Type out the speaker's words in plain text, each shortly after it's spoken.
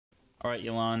Alright,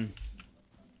 Yolon.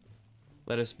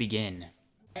 Let us begin.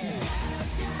 Hey,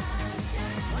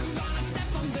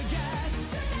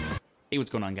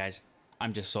 what's going on, guys?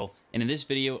 I'm Just Soul, and in this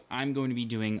video, I'm going to be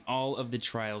doing all of the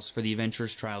trials for the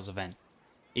Adventurers Trials event.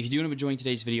 If you do end up enjoying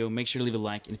today's video, make sure to leave a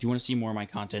like, and if you want to see more of my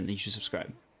content, then you should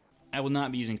subscribe. I will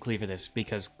not be using Klee for this,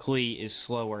 because Klee is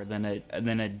slower than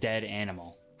a dead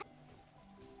animal.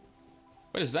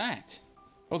 What is that?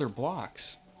 Oh, they're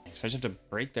blocks. So I just have to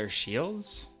break their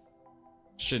shields?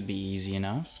 Should be easy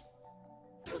enough.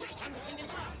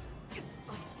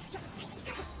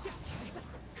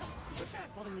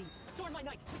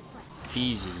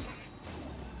 Easy.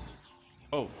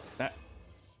 Oh, that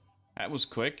was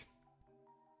quick.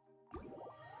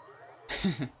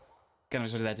 Kind of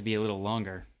expected that to be a little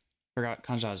longer. Forgot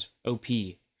Kanja's OP.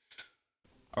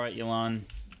 Alright, Yolon.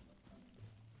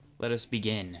 Let us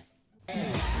begin.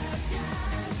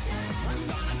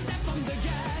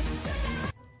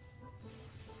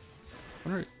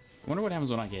 Wonder what happens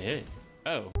when I get hit.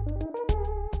 Oh.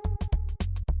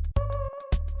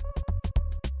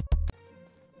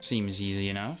 Seems easy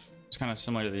enough. It's kind of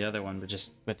similar to the other one, but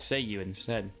just with Seiyu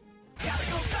instead. Gotta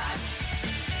go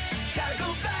fast. Gotta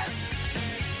go fast.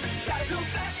 Gotta go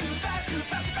faster, faster,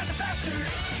 faster, faster, faster.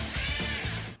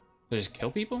 So just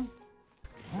kill people?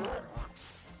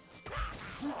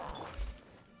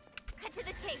 Cut to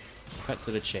the chase. Cut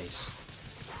to the chase.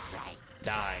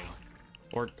 Die.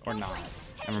 Or not.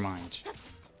 Never mind.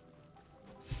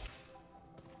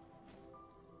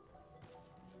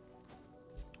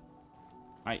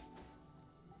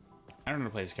 I don't know how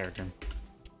to play this character.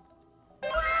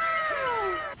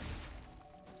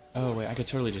 Oh wait, I could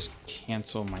totally just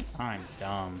cancel my... I'm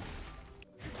dumb.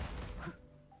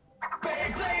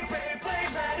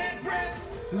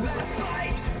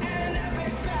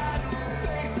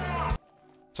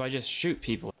 So I just shoot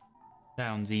people.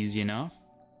 Sounds easy enough.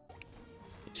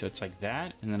 So it's like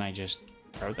that, and then I just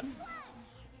throw them.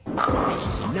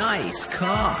 Easy. Nice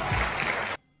car.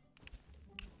 I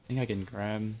think I can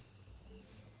grab...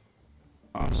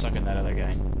 Oh, I'm sucking that other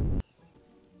guy.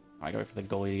 I gotta wait for the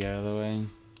goalie to get out of the way.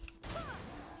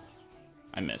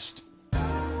 I missed.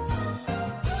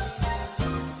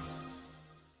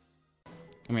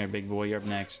 Come here, big boy. You're up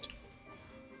next.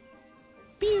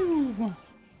 Pew!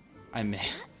 I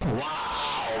missed.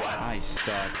 Wow! I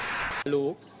suck.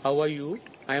 Hello, how are you?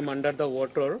 I am under the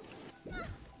water.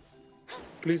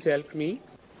 Please help me.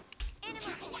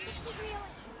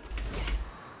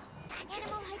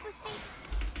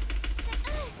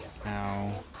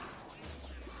 Ow.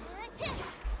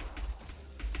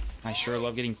 I sure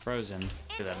love getting frozen.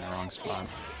 Did that in the wrong spot.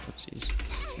 Oopsies.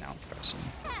 Now I'm frozen.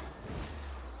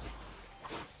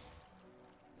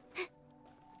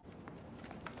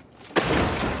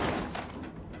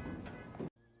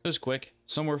 It was quick.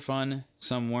 Some were fun,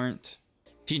 some weren't.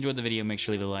 If you enjoyed the video, make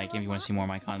sure to leave a like. If you want to see more of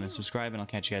my content, subscribe, and I'll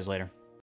catch you guys later.